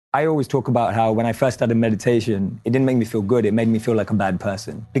I always talk about how when I first started meditation, it didn't make me feel good. It made me feel like a bad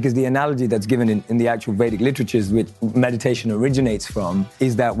person. Because the analogy that's given in the actual Vedic literatures, which meditation originates from,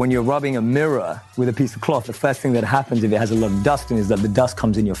 is that when you're rubbing a mirror with a piece of cloth, the first thing that happens if it has a lot of dust in it is that the dust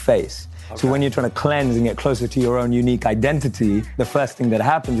comes in your face. Okay. So when you're trying to cleanse and get closer to your own unique identity, the first thing that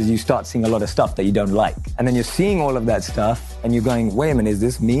happens is you start seeing a lot of stuff that you don't like. And then you're seeing all of that stuff and you're going, wait a minute, is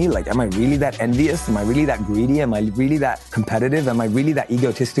this me? Like, am I really that envious? Am I really that greedy? Am I really that competitive? Am I really that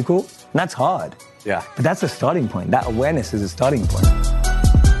egotistical? And that's hard. Yeah. But that's a starting point. That awareness is a starting point.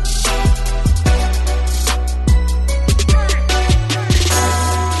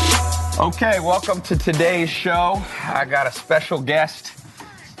 Okay, welcome to today's show. I got a special guest.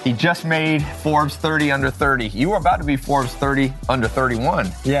 He just made Forbes 30 under 30. You were about to be Forbes 30 under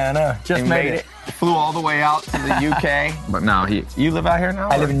 31. Yeah, I know. Just made it. Flew all the way out to the UK. But now, you live out here now?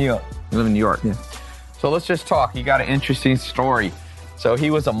 I live in New York. You live in New York? Yeah. So let's just talk. You got an interesting story. So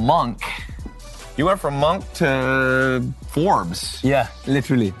he was a monk. You went from monk to Forbes. Yeah,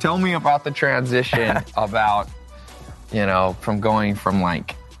 literally. Tell me about the transition about, from going from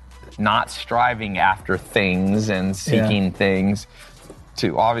like not striving after things and seeking things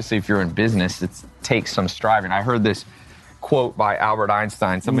to, obviously, if you're in business, it takes some striving. I heard this quote by Albert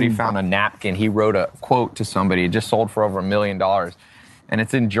Einstein. Somebody found a napkin. He wrote a quote to somebody. It just sold for over $1 million. And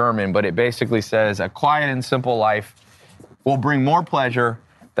it's in German, but it basically says, a quiet and simple life will bring more pleasure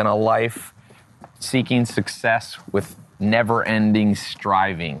than a life seeking success with never-ending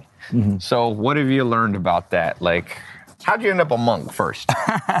striving. Mm-hmm. So what have you learned about that? Like, how'd you end up a monk first?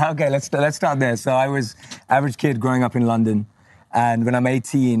 Okay, let's start there. So I was average kid growing up in London. And when I'm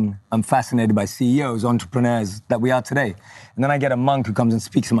 18, I'm fascinated by CEOs, entrepreneurs that we are today. And then I get a monk who comes and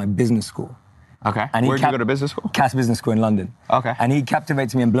speaks in my business school. Okay. And where'd you go to business school? Cass Business School in London. Okay. And he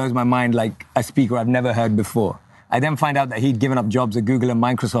captivates me and blows my mind like a speaker I've never heard before. I then find out that he'd given up jobs at Google and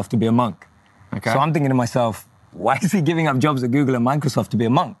Microsoft to be a monk. Okay. So I'm thinking to myself, why is he giving up jobs at Google and Microsoft to be a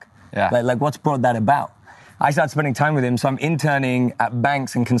monk? Yeah. Like what's brought that about? I started spending time with him, so I'm interning at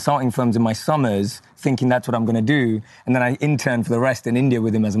banks and consulting firms in my summers, thinking that's what I'm going to do, and then I interned for the rest in India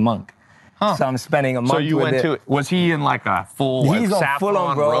with him as a monk. Huh. So I'm spending a month with him. So you went was he in like a full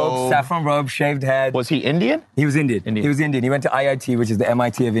full-on robe, saffron robe, shaved head. Was he Indian? He was Indian. He was Indian. He went to IIT, which is the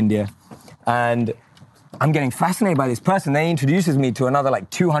MIT of India, and I'm getting fascinated by this person. Then he introduces me to another like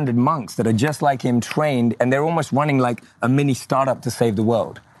 200 monks that are just like him, trained, and they're almost running like a mini startup to save the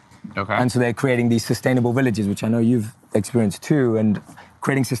world. Okay. And so they're creating these sustainable villages, which I know you've experienced too, and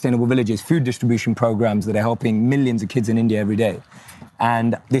creating sustainable villages, food distribution programs that are helping millions of kids in India every day.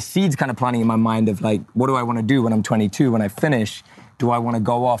 And this seed's kind of planting in my mind of like, what do I want to do when I'm 22? When I finish, do I want to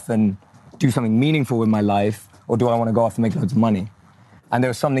go off and do something meaningful with my life, or do I want to go off and make loads of money? And there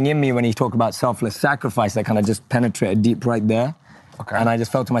was something in me when he talked about selfless sacrifice that kind of just penetrated deep right there. Okay. And I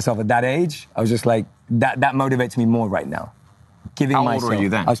just felt to myself at that age, I was just like, that motivates me more right now. How old were you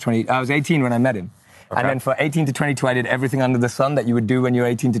then? I was 18 when I met him. Okay. And then for 18 to 22, I did everything under the sun that you would do when you're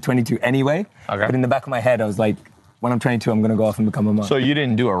 18 to 22 anyway. Okay. But in the back of my head, I was like, when I'm 22, I'm going to go off and become a monk. So you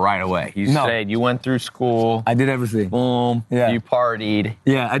didn't do it right away. You stayed, you went through school. I did everything. Boom. Yeah. You partied.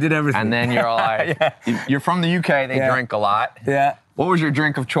 Yeah, I did everything. And then you're like, you're from the UK, they drink a lot. Yeah. What was your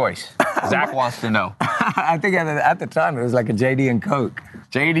drink of choice? Zach wants to know. I think at the time, it was like a JD and Coke.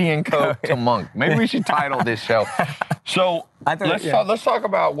 JD and Coke to monk. Maybe we should title this show. So let's talk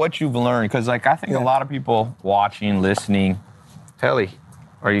about what you've learned, because like I think a lot of people watching, listening, Telly,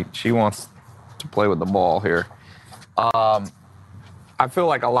 she wants to play with the ball here. I feel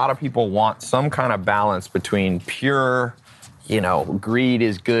like a lot of people want some kind of balance between pure, greed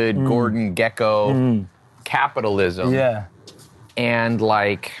is good, Gordon Gekko, capitalism. Yeah. And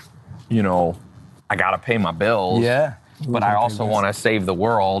like, I gotta pay my bills. Yeah. But I also want to save the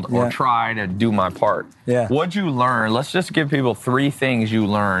world or try to do my part. Yeah. What'd you learn? Let's just give people 3 things you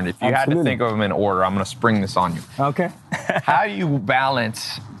learned. If you had to think of them in order, I'm going to spring this on you. Okay. How do you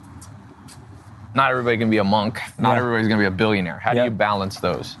balance? Not everybody can be a monk. Not everybody's going to be a billionaire. How do you balance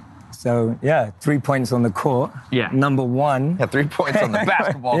those? So, 3 points on the court. Yeah. Number 1. 3 points on the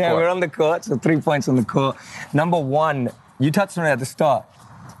basketball court. Yeah, we're on the court, so 3 points on the court. Number 1, you touched on it at the start.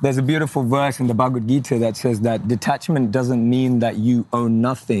 There's a beautiful verse in the Bhagavad Gita that says that detachment doesn't mean that you own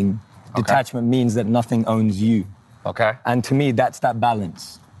nothing. Okay. Detachment means that nothing owns you. Okay. And to me, that's that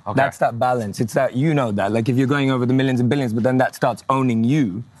balance. Okay. That's that balance. It's that that. Like if you're going over the millions and billions, but then that starts owning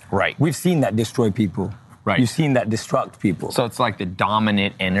you. Right. We've seen that destroy people. Right. You've seen that destruct people. So it's like the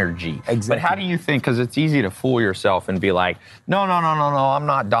dominant energy. Exactly. But how do you think, because it's easy to fool yourself and be like, no, I'm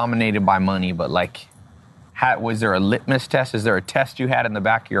not dominated by money, but like, was there a litmus test? Is there a test you had in the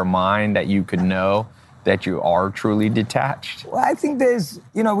back of your mind that you could know that you are truly detached? Well, I think there's,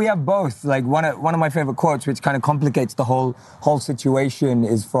 we have both. Like one of my favorite quotes, which kind of complicates the whole situation,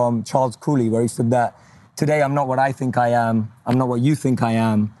 is from Charles Cooley, where he said that, today I'm not what I think I am. I'm not what you think I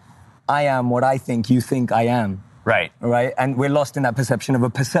am. I am what I think you think I am. Right. Right? And we're lost in that perception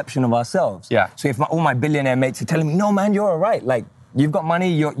of ourselves. Yeah. So if all my billionaire mates are telling me, no, man, you're all right. Like, you've got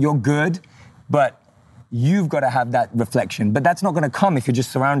money, you're good, but you've got to have that reflection. But that's not going to come if you're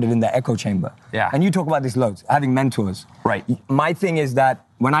just surrounded in the echo chamber. Yeah. And you talk about this loads, having mentors. Right. My thing is that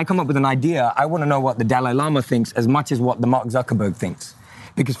when I come up with an idea, I want to know what the Dalai Lama thinks as much as what the Mark Zuckerberg thinks.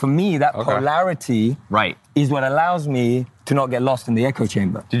 Because for me, that polarity is what allows me to not get lost in the echo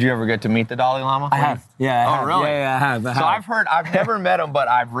chamber. Did you ever get to meet the Dalai Lama? I have. Yeah, I have. Really? Yeah, I have. So I've never met him, but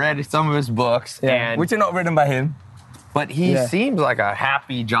I've read some of his books. Yeah. Which are not written by him. But he seems like a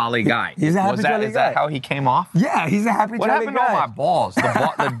happy, jolly guy. He's a happy, jolly guy. Is that how he came off? Yeah, he's a happy, jolly guy. What happened to all my balls?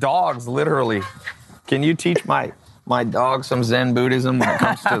 The dogs, literally. Can you teach my dog some Zen Buddhism when it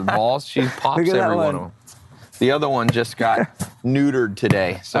comes to the balls? She pops every one of them. The other one just got neutered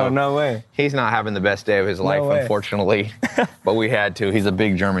today. So no way. He's not having the best day of his life, unfortunately. But we had to. He's a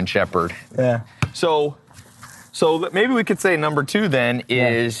big German Shepherd. Yeah. So maybe we could say number 2 then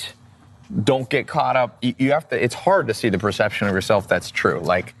is... Don't get caught up. You have to. It's hard to see the perception of yourself that's true.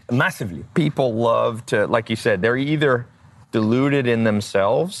 Like, massively. People love to, like you said, they're either deluded in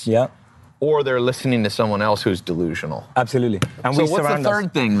themselves, or they're listening to someone else who's delusional. Absolutely. And so what's the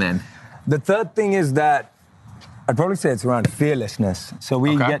third thing then? The third thing is that I'd probably say it's around fearlessness. So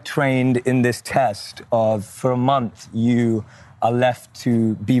we get trained in this test of, for a month, you are left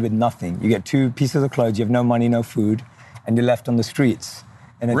to be with nothing. You get 2 pieces of clothes, you have no money, no food, and you're left on the streets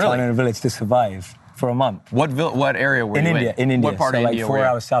in a town and a village to survive for a month. What area were you in? In India. What part of India? Like 4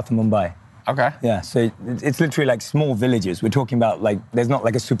 hours south of Mumbai. Okay. Yeah, so it's literally like small villages. We're talking about like, there's not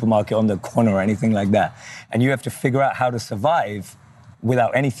like a supermarket on the corner or anything like that. And you have to figure out how to survive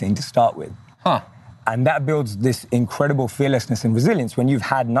without anything to start with. Huh. And that builds this incredible fearlessness and resilience. When you've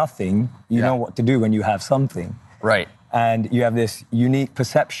had nothing, you know what to do when you have something. Right. And you have this unique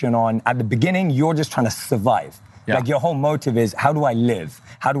perception on, at the beginning, you're just trying to survive. Yeah. Like your whole motive is, how do I live?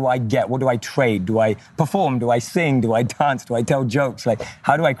 How do I get? What do I trade? Do I perform? Do I sing? Do I dance? Do I tell jokes? Like,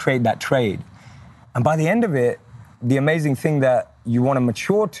 how do I create that trade? And by the end of it, the amazing thing that you want to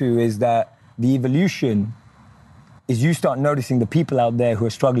mature to is that the evolution is you start noticing the people out there who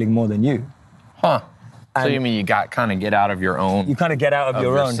are struggling more than you. Huh. So you mean you kind of get out of your own... You kind of get out of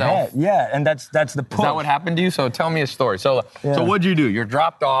your own head. Yeah, and that's the push. Is that what happened to you? So tell me a story. So what'd you do? You're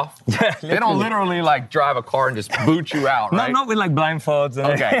dropped off. Yeah, they don't literally like drive a car and just boot you out, right? Not with like blindfolds. And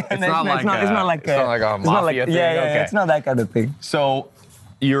okay. It's not like a mafia thing. Yeah, it's not that kind of thing. So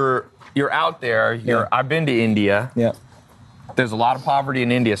you're out there. I've been to India. Yeah. There's a lot of poverty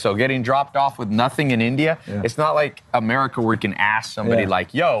in India. So getting dropped off with nothing in India, it's not like America where you can ask somebody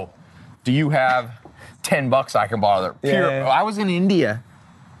like, yo, do you have $10 I can borrow there? I was in India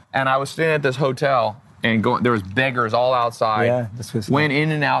and I was staying at this hotel and there was beggars all outside. Yeah, this was went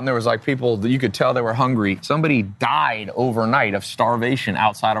in and out and there was like people that you could tell they were hungry. Somebody died overnight of starvation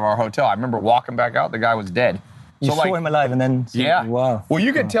outside of our hotel. I remember walking back out, the guy was dead. You saw him alive and then... Wow. Well,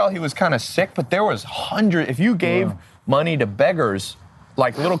 you could tell he was kind of sick, but there was hundreds. If you gave money to beggars,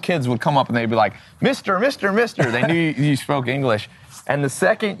 like little kids would come up and they'd be like, Mister. They knew you spoke English. And the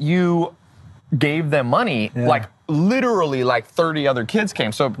second you gave them money, like literally like 30 other kids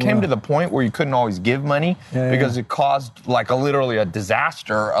came. So it came to the point where you couldn't always give money because it caused like literally a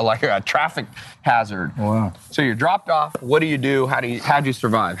disaster, like a traffic hazard. Wow. So you're dropped off. What do you do? How'd you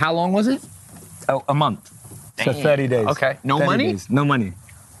survive? How long was it? Oh, a month. Dang. So 30 days. Okay. No money? Days. No money.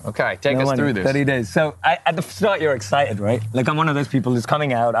 Okay, take us through this. 30 days. So at the start, you're excited, right? Like I'm one of those people who's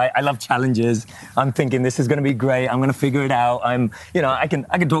coming out. I love challenges. I'm thinking this is going to be great. I'm going to figure it out. I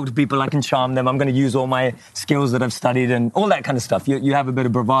can talk to people. I can charm them. I'm going to use all my skills that I've studied and all that kind of stuff. You have a bit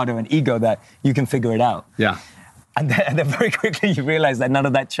of bravado and ego that you can figure it out. Yeah. And then very quickly you realize that none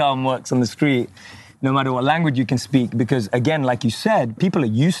of that charm works on the street, no matter what language you can speak. Because again, like you said, people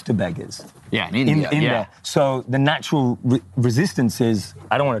are used to beggars. Yeah, in India. There. So the natural resistance is,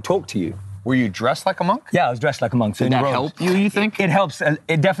 I don't want to talk to you. Were you dressed like a monk? Yeah, I was dressed like a monk. So did that help you think? It helps.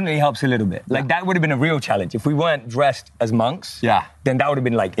 It definitely helps a little bit. Like that would have been a real challenge. If we weren't dressed as monks, then that would have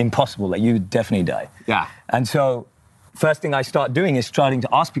been like impossible. Like you would definitely die. Yeah. And so first thing I start doing is starting to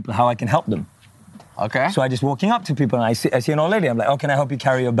ask people how I can help them. Okay. So I just walking up to people and I see an old lady. I'm like, oh, can I help you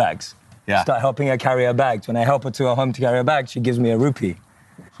carry your bags? Yeah. Start helping her carry her bags. When I help her to her home to carry her bag, she gives me a rupee.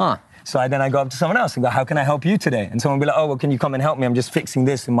 Huh. So then I go up to someone else and go, how can I help you today? And someone will be like, oh, well, can you come and help me? I'm just fixing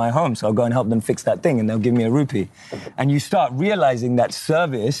this in my home. So I'll go and help them fix that thing and they'll give me a rupee. And you start realizing that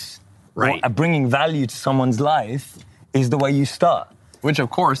service Right. or bringing value to someone's life is the way you start. Which, of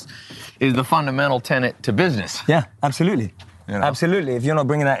course, is the fundamental tenet to business. Yeah, absolutely. You know? Absolutely. If you're not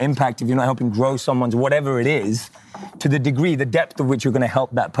bringing that impact, if you're not helping grow someone's whatever it is, to the degree, the depth of which you're going to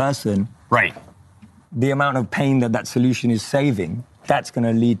help that person, Right. the amount of pain that solution is saving, that's going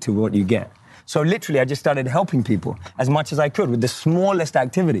to lead to what you get. So literally, I just started helping people as much as I could with the smallest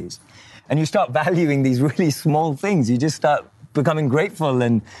activities. And you start valuing these really small things. You just start becoming grateful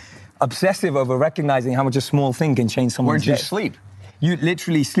and obsessive over recognizing how much a small thing can change someone's day. Where'd you sleep? You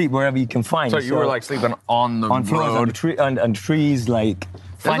literally sleep wherever you can find. So you were like sleeping on the floors, road? on trees, like.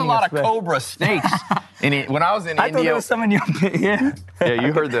 There's a lot of cobra snakes in it. When I was in I India. thought there was some in your pit here. Yeah,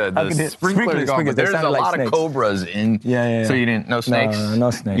 you heard the sprinkler going, but there's a lot of cobras in. Yeah. So you didn't, no snakes?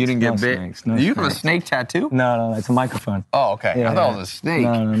 No snakes. You didn't get bit? Snakes, Do you have a snake tattoo? No, it's a microphone. Oh, okay. Yeah, I thought it was a snake.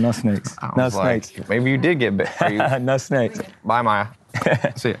 No snakes. No snakes. Like, maybe you did get bit. No snakes. Bye, Maya.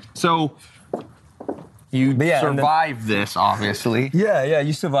 See ya. So you survived this, obviously. Yeah,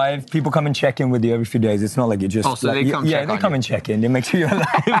 you survive. People come and check in with you every few days. It's not like you're just... Oh, so like, they come check on you. Yeah, they come and check in. They make sure you're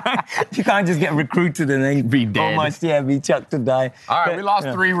alive. You can't just get recruited and then... Be dead. Almost, be chucked to die. All right, we lost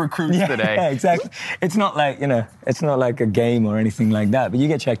 3 recruits today. Yeah, exactly. It's not like, it's not like a game or anything like that, but you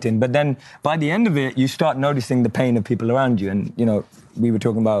get checked in. But then by the end of it, you start noticing the pain of people around you. And, we were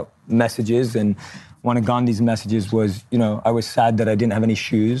talking about messages, and one of Gandhi's messages was, I was sad that I didn't have any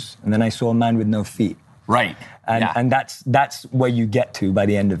shoes, and then I saw a man with no feet. Right. And that's where you get to by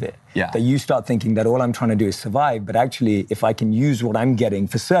the end of it. Yeah. That you start thinking that all I'm trying to do is survive, but actually if I can use what I'm getting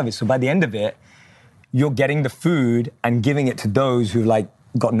for service. So by the end of it, you're getting the food and giving it to those who've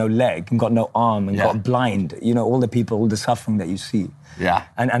got no leg and got no arm and got blind. All the people, all the suffering that you see. Yeah.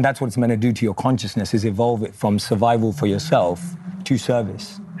 And that's what it's meant to do to your consciousness, is evolve it from survival for yourself to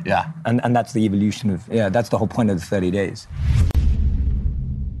service. Yeah. And that's the evolution of, that's the whole point of the 30 days.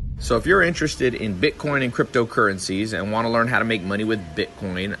 So if you're interested in Bitcoin and cryptocurrencies and want to learn how to make money with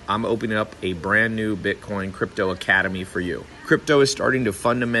Bitcoin, I'm opening up a brand new Bitcoin Crypto Academy for you. Crypto is starting to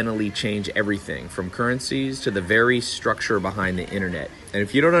fundamentally change everything from currencies to the very structure behind the internet. And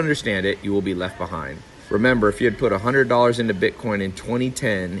if you don't understand it, you will be left behind. Remember, if you had put $100 into Bitcoin in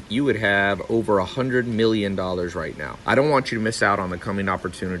 2010, you would have over $100 million right now. I don't want you to miss out on the coming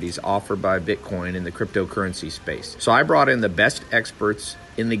opportunities offered by Bitcoin in the cryptocurrency space. So I brought in the best experts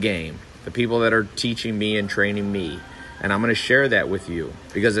in the game, the people that are teaching me and training me, and I'm going to share that with you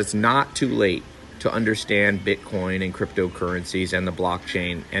because it's not too late to understand Bitcoin and cryptocurrencies and the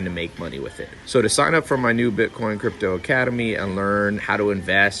blockchain and to make money with it. So to sign up for my new Bitcoin Crypto Academy and learn how to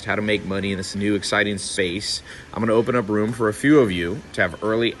invest, how to make money in this new exciting space, I'm going to open up room for a few of you to have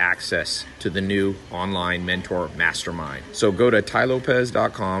early access to the new online mentor mastermind. So go to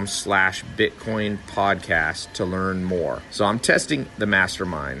tylopez.com/Bitcoin podcast to learn more. So I'm testing the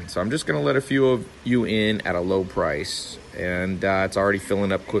mastermind. So I'm just going to let a few of you in at a low price. And it's already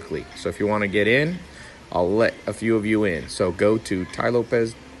filling up quickly. So if you want to get in, I'll let a few of you in. So go to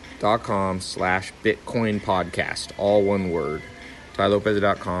tylopez.com/Bitcoin podcast, all one word.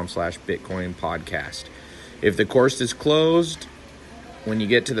 tylopez.com/Bitcoin podcast. If the course is closed, when you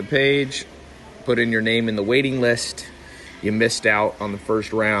get to the page, put in your name in the waiting list. You missed out on the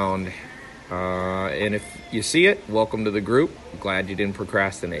first round. And if you see it, welcome to the group. I'm glad you didn't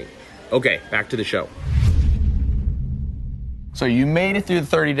procrastinate. Okay, back to the show. So you made it through the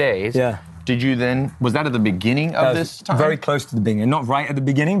 30 days. Yeah. Did you then, was that at the beginning of this time? Very close to the beginning. Not right at the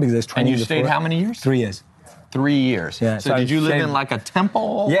beginning because there's training. And you stayed how many years? 3 years. 3 years. Yeah. So did you live in like a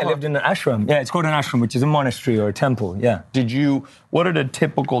temple? Yeah, I lived in an ashram. Yeah, it's called an ashram, which is a monastery or a temple. Yeah. What did a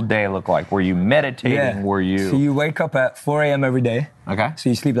typical day look like? Were you meditating? Yeah. Were you? So you wake up at 4 a.m. every day. Okay. So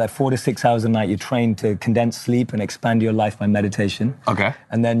you sleep like 4 to 6 hours a night. You train to condense sleep and expand your life by meditation. Okay.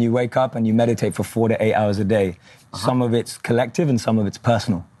 And then you wake up and you meditate for 4 to 8 hours a day. Some of it's collective and some of it's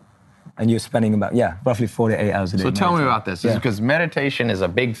personal. And you're spending about, roughly 4 to 8 hours a day. So tell me about this. Because meditation is a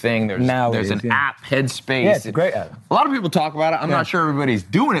big thing. There's an app, Headspace. Yeah, it's a great app. A lot of people talk about it. I'm not sure everybody's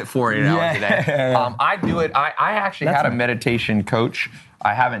doing it for 8 hours a day. I do it. I actually had a meditation coach.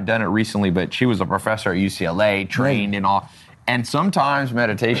 I haven't done it recently, but she was a professor at UCLA, trained and all. And sometimes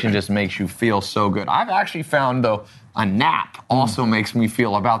meditation just makes you feel so good. I've actually found, though, a nap also makes me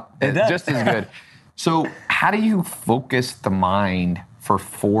feel just as good. So how do you focus the mind for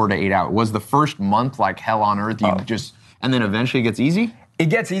 4 to 8 hours? Was the first month like hell on earth? And then eventually it gets easy? It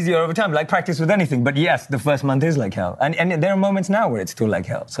gets easier over time, like practice with anything. But yes, the first month is like hell. And there are moments now where it's still like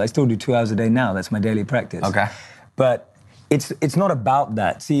hell. So I still do 2 hours a day now. That's my daily practice. Okay. But it's not about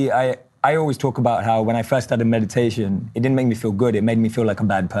that. See, I always talk about how when I first started meditation, it didn't make me feel good. It made me feel like a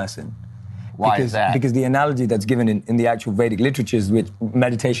bad person. Why is that? Because the analogy that's given in the actual Vedic literatures, which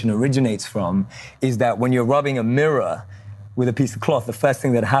meditation originates from, is that when you're rubbing a mirror with a piece of cloth, the first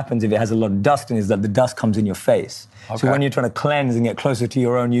thing that happens if it has a lot of dust in it is that the dust comes in your face. Okay. So when you're trying to cleanse and get closer to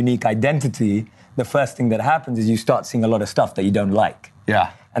your own unique identity, the first thing that happens is you start seeing a lot of stuff that you don't like.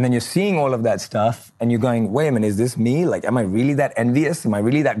 Yeah. And then you're seeing all of that stuff and you're going, wait a minute, is this me? Like, am I really that envious? Am I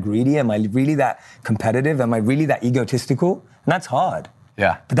really that greedy? Am I really that competitive? Am I really that egotistical? And that's hard.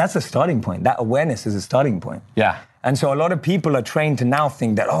 Yeah. But that's a starting point. That awareness is a starting point. Yeah. And so a lot of people are trained to now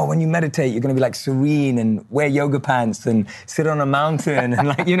think that, oh, when you meditate, you're going to be like serene and wear yoga pants and sit on a mountain and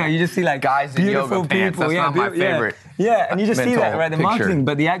like, you know, you just see like guys in beautiful yoga pants. people. That's not my favorite. Yeah, and you just see that, right, the picture. marketing.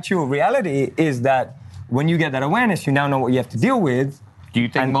 But the actual reality is that when you get that awareness, you now know what you have to deal with. Do you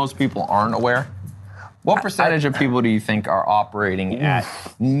think most people aren't aware? What percentage of people do you think are operating at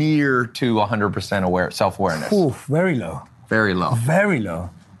near to 100% self-awareness? Oof, very low. Very low. Very low.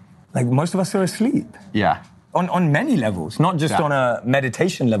 Like most of us are asleep. Yeah. On many levels, not just on a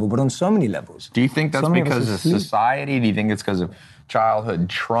meditation level, but on so many levels. Do you think that's because of society? Do you think it's because of childhood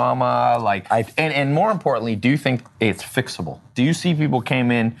trauma? Like, and more importantly, do you think it's fixable? Do you see people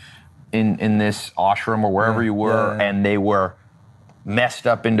came in this ashram or wherever you were, and they were messed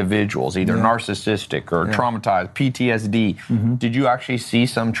up individuals, either narcissistic or traumatized, PTSD. Mm-hmm. Did you actually see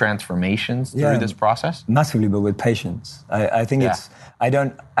some transformations through this process? Massively, but with patience. I think I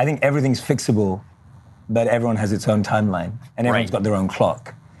think everything's fixable, but everyone has its own timeline and everyone's got their own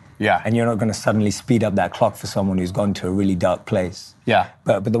clock. Yeah. And you're not going to suddenly speed up that clock for someone who's gone to a really dark place. Yeah.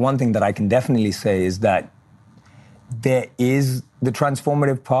 But the one thing that I can definitely say is that there is the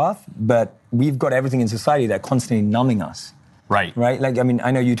transformative path, but we've got everything in society that constantly numbing us. Right. Right? Like, I mean,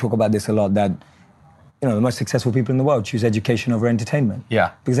 I know you talk about this a lot, that, you know, the most successful people in the world choose education over entertainment.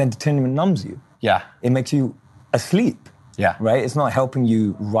 Yeah. Because entertainment numbs you. Yeah. It makes you asleep. Yeah. Right? It's not helping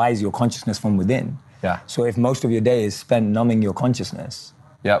you rise your consciousness from within. Yeah. So if most of your day is spent numbing your consciousness,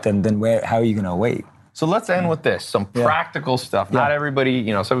 then how are you going to awake? So let's end with this, some practical stuff. Not everybody,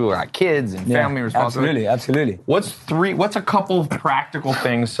 you know, some people got kids and family responsibility. Absolutely. What's a couple of practical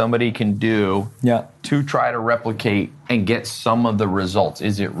things somebody can do to try to replicate and get some of the results?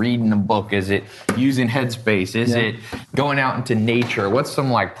 Is it reading a book? Is it using Headspace? Is it going out into nature? What's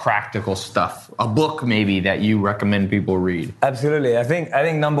some like practical stuff? A book maybe that you recommend people read? Absolutely. I think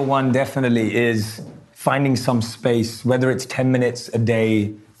number one definitely is finding some space, whether it's 10 minutes a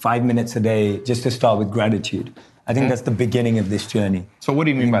day, 5 minutes a day, just to start with gratitude. I think that's the beginning of this journey. So what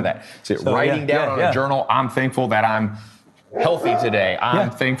do you mean by that? Is it writing down on a journal, I'm thankful that I'm healthy today. I'm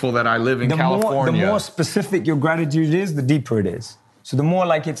thankful that I live in California. The more specific your gratitude is, the deeper it is. So the more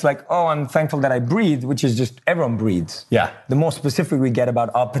like it's like, oh, I'm thankful that I breathe, which is just everyone breathes. Yeah. The more specific we get about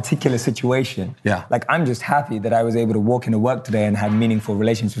our particular situation. Yeah. Like I'm just happy that I was able to walk into work today and have meaningful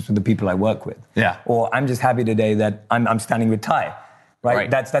relationships with the people I work with. Yeah. Or I'm just happy today that I'm standing with Ty.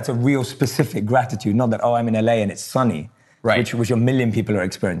 Right? That's a real specific gratitude, not that, oh, I'm in LA and it's sunny, which a million people are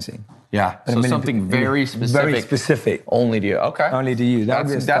experiencing. Yeah, so something very specific. Very specific. Only to you, okay. Only to you.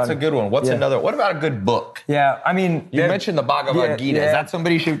 That's a good one. What's another? What about a good book? Yeah, I mean... You mentioned the Bhagavad Gita. Is that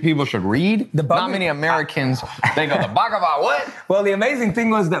somebody people should read? Not many Americans, they go, the Bhagavad what? Well, the amazing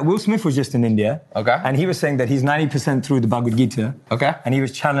thing was that Will Smith was just in India. Okay. And he was saying that he's 90% through the Bhagavad Gita. Okay. And he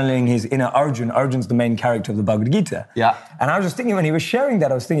was channeling his inner Arjun. Arjun's the main character of the Bhagavad Gita. Yeah. And I was just thinking, when he was sharing that,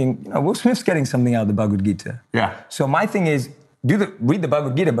 I was thinking, you know, Will Smith's getting something out of the Bhagavad Gita. Yeah. So my thing is, read the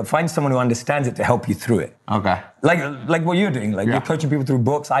Bhagavad Gita, but find someone who understands it to help you through it. Okay. Like what you're doing. Like you're coaching people through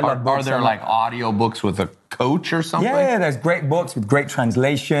books. I love books. Are there like audio books with a coach or something? Yeah, there's great books with great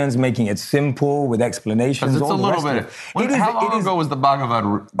translations, making it simple with explanations. It's a little bit. How long ago was the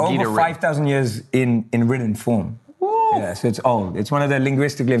Bhagavad Gita over 5,000 years in written form. Yeah, so it's old. It's one of the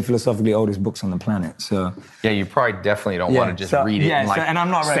linguistically and philosophically oldest books on the planet. So yeah, you probably definitely don't want to just read it in like and I'm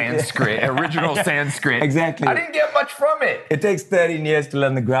not Sanskrit, original Sanskrit. Exactly. I didn't get much from it. It takes 13 years to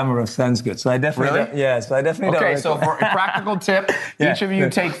learn the grammar of Sanskrit. So I definitely don't. Okay, so for a practical tip, each of you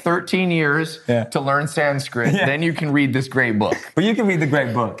take 13 years to learn Sanskrit. Then you can read this great book. But you can read the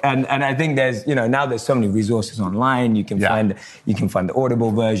great book, and I think there's now there's so many resources online. You can find the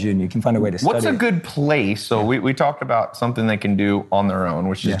Audible version. You can find a way to study. What's a good place? So we talked about something they can do on their own,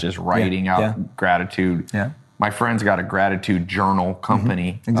 which is just writing out gratitude. Yeah. My friend's got a gratitude journal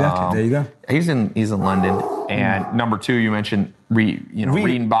company. Mm-hmm. Exactly. There you go. He's in London. And number two, you mentioned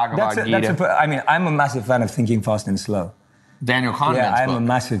reading Bhagavad Gita. I'm a massive fan of thinking fast and slow. Daniel Kahneman's Yeah, I'm book. a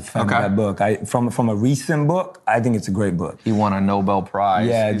massive fan of that book. From a recent book, I think it's a great book. He won a Nobel Prize.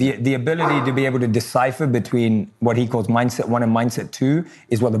 Yeah, the ability to be able to decipher between what he calls mindset 1 and mindset 2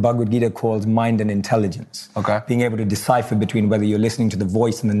 is what the Bhagavad Gita calls mind and intelligence. Okay. Being able to decipher between whether you're listening to the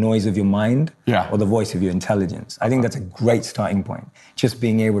voice and the noise of your mind or the voice of your intelligence. I think that's a great starting point. Just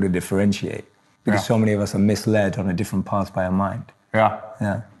being able to differentiate. Because so many of us are misled on a different path by our mind.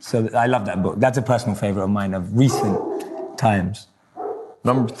 Yeah. So I love that book. That's a personal favorite of mine of recent times.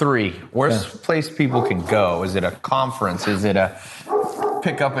 Number 3, where's a place people can go? Is it a conference? Is it a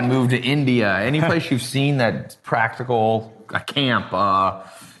pick up and move to India? Any place you've seen that's practical, a camp,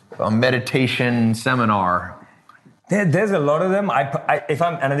 a meditation seminar? There's a lot of them.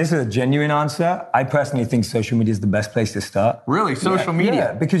 And this is a genuine answer, I personally think social media is the best place to start. Really? Social media?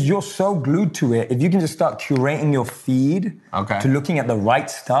 Yeah, because you're so glued to it. If you can just start curating your feed to looking at the right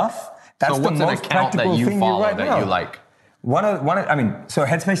stuff, that's the most practical thing you right now. You like? So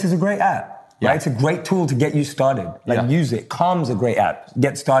Headspace is a great app. Right? It's a great tool to get you started. Use it. Calm's a great app.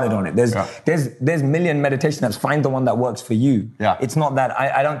 Get started on it. There's million meditation apps. Find the one that works for you. It's not that,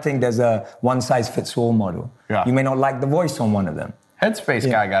 I don't think there's a one-size-fits-all model. You may not like the voice on one of them. Headspace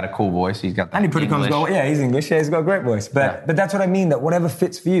guy got a cool voice. He's got and he pretty comes go, he's English. Yeah, he's got a great voice. But that's what I mean, that whatever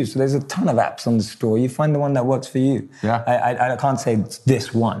fits for you. So there's a ton of apps on the store. You find the one that works for you. I can't say it's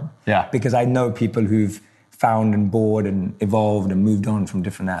this one. Because I know people who've found and bored and evolved and moved on from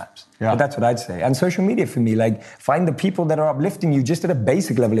different apps. But that's what I'd say. And social media for me, find the people that are uplifting you just at a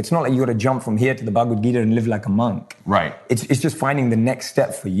basic level. It's not like you got to jump from here to the Bhagavad Gita and live like a monk. Right. It's just finding the next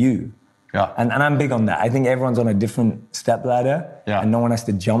step for you. And I'm big on that. I think everyone's on a different step ladder and no one has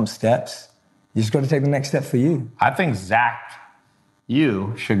to jump steps. You just got to take the next step for you. I think, Zach,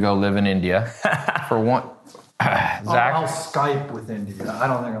 you should go live in India for one. Zach? I'll Skype with India. I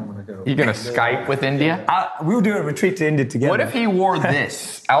don't think I'm going to go. You're going to Skype with India? We'll do a retreat to India together. What if he wore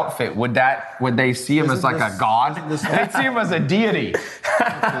this outfit? Would they see him as like a god? They'd see him as a deity.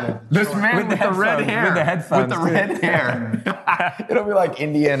 This man with the red hair. With the headphones. With the red hair. It'll be like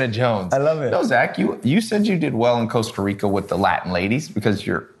Indiana Jones. I love it. No, Zach, you said you did well in Costa Rica with the Latin ladies because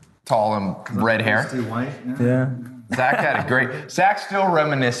you're tall and red hair. White. Yeah. Zach had a great... Zach still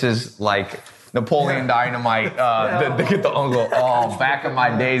reminisces like... Napoleon Dynamite, the uncle. Oh, back in my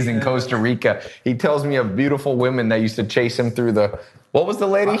days in Costa Rica, he tells me of beautiful women that used to chase him through the. What was the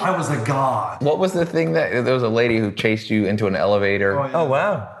lady? I was a god. What was the thing that there was a lady who chased you into an elevator? Oh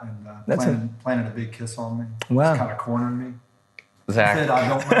wow, And planted a big kiss on me. Wow. Just kind of cornered me. Zach. I said, I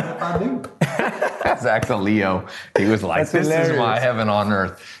don't mind if I do. Zach's a Leo. He was like, That's "This hilarious. is my heaven on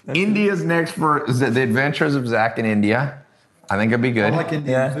earth." India's next for the Adventures of Zach in India. I think it'd be good. I like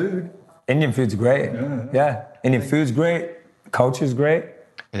Indian food. Indian food's great. Yeah. Indian food's great. Culture's great.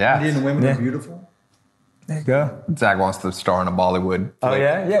 Yeah. Indian women are beautiful. There you go. Zach wants to star in a Bollywood. Oh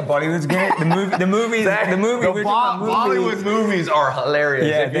yeah, Bollywood's great. The Bollywood movies are hilarious.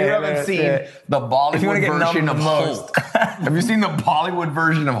 Yeah, if you haven't seen the Bollywood version of Hulk, have you seen the Bollywood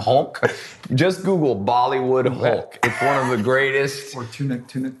version of Hulk? Just Google Bollywood Hulk. It's one of the greatest. Or tunic.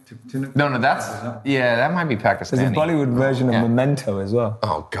 No, that might be Pakistani. There's a Bollywood version of Memento as well.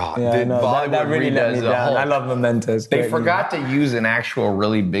 Oh God, Yeah, Bollywood that really let me redoes the down. Hulk. I love Memento. It's They great forgot to use an actual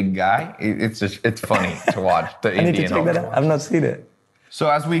really big guy. It's funny to watch the movie. I need to Indian check that Hulk. out. I've not seen it. So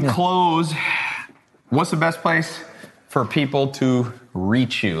as we close, what's the best place for people to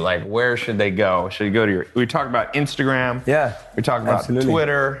reach you? Like, where should they go? Should they go to we talked about Instagram. Yeah. We talked about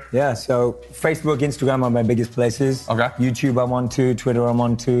Twitter. Yeah, so Facebook, Instagram are my biggest places. Okay. YouTube I'm on too, Twitter I'm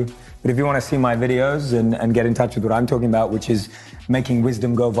on too. But if you want to see my videos and get in touch with what I'm talking about, which is making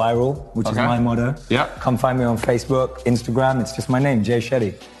wisdom go viral, which is my motto. Yeah. Come find me on Facebook, Instagram. It's just my name, Jay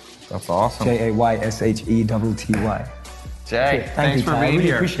Shetty. That's awesome. Jayshety. Jay, Thank you, for Ty. being I really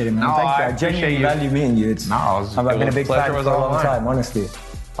here. appreciate it, man. No, Thank you. I I genuinely appreciate value meeting you. I've been a big fan for a long time, honestly.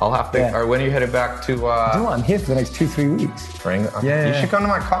 I'll have to. Or when are you headed back to? You know what? I'm here for the next 2-3 weeks. Spring. Yeah. You should come to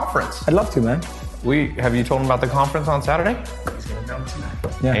my conference. I'd love to, man. Have you told him about the conference on Saturday?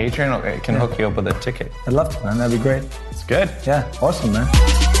 Yeah. Adrian can hook you up with a ticket. I'd love to, man. That'd be great. It's good. Yeah, awesome, man.